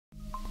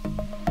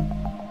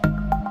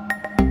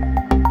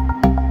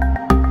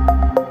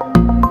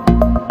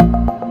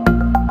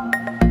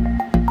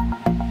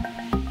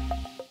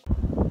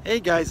Hey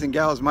guys and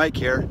gals, Mike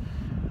here.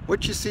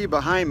 What you see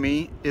behind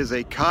me is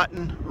a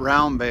cotton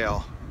round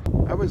bale.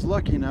 I was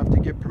lucky enough to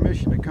get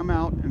permission to come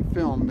out and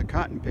film the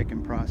cotton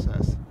picking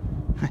process.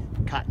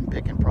 Cotton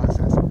picking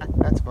process,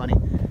 that's funny.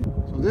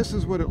 So this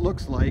is what it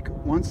looks like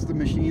once the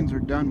machines are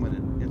done with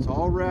it. It's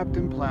all wrapped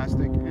in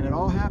plastic and it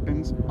all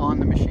happens on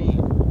the machine.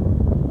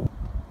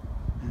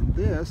 And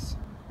this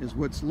is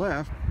what's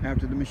left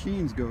after the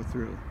machines go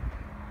through.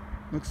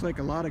 Looks like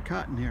a lot of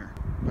cotton here,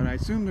 but I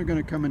assume they're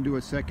going to come and do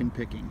a second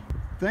picking.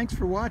 Thanks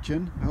for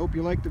watching. I hope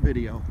you liked the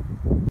video.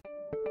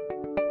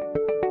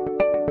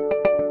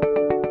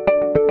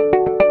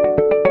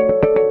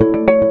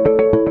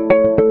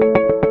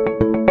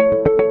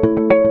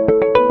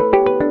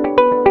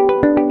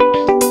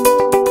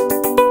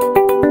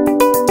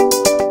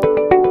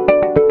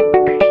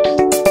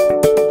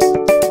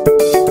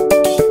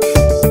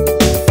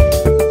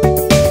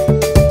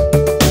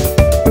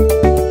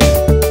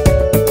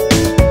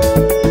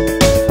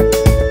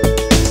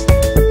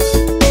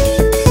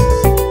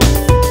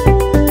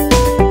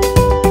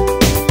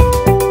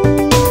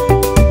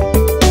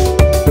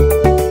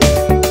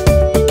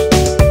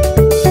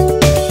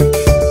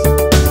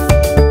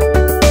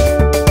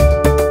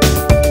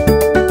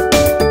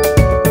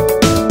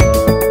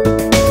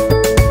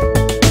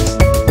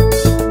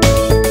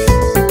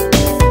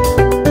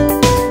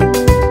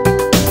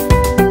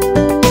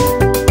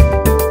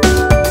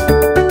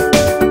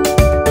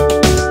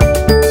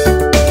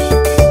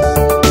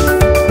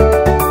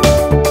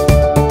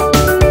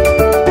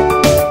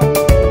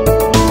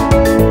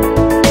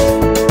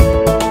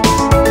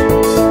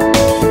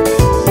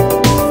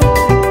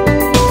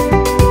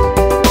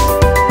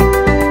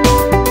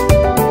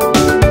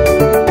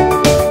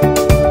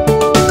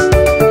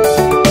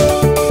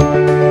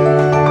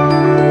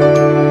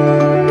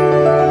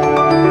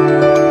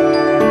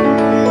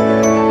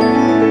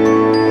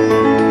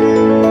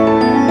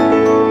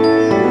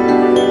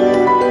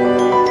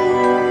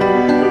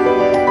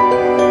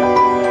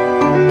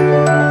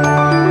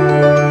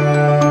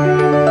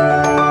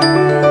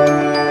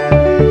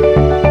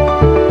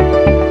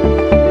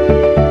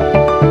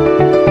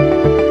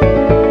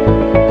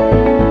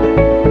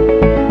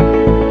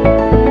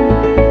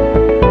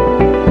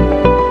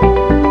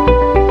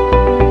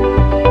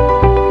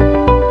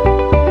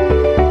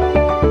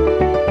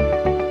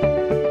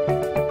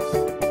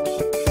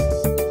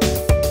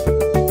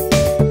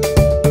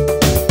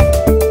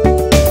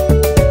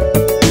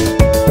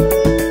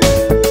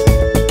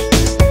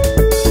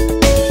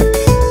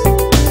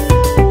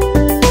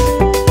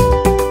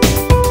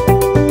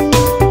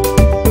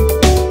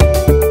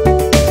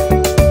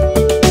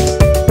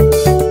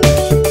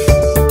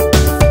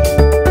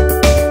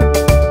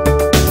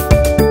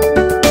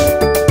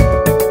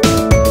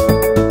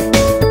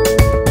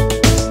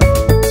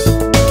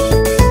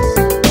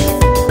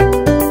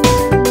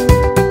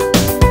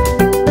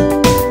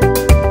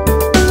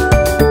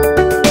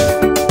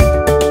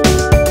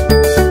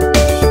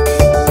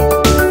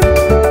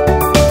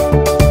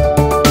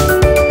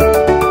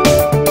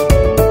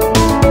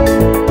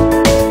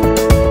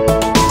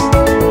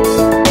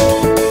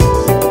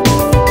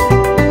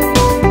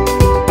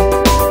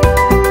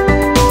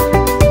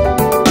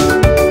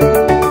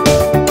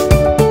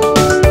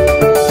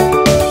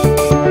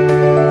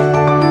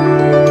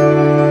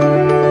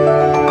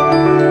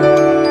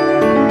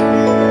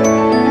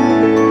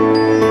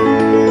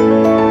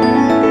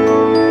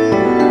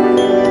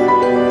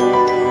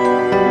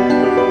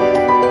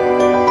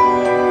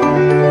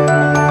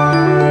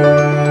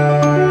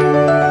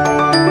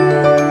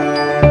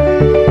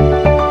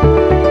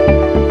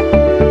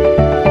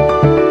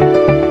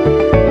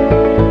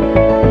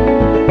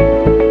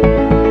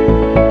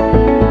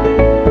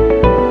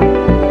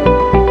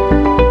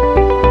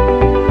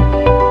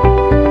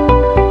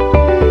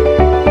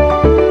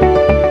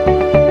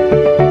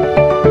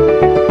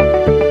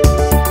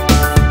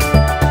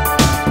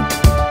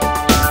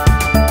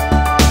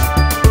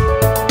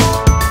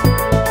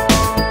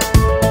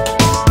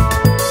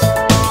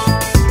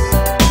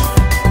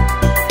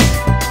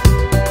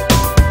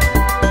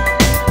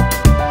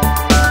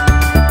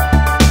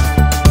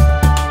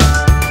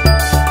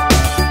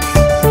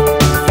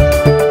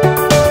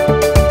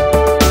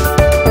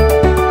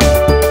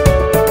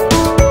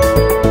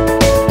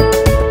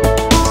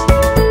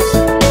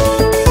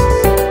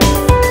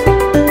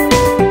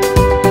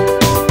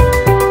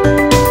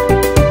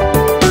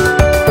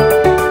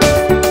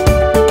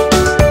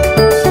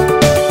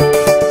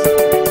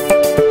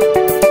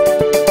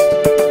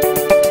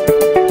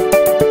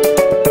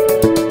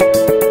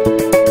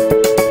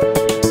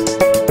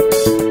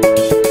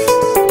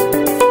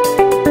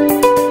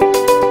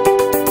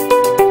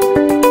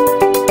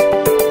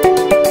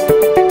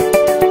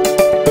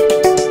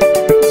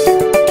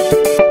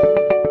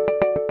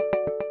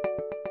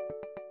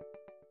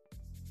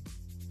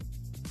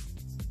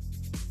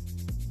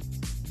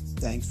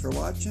 Thanks for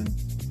watching.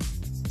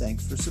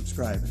 Thanks for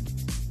subscribing.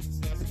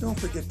 And don't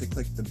forget to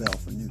click the bell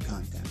for new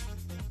content.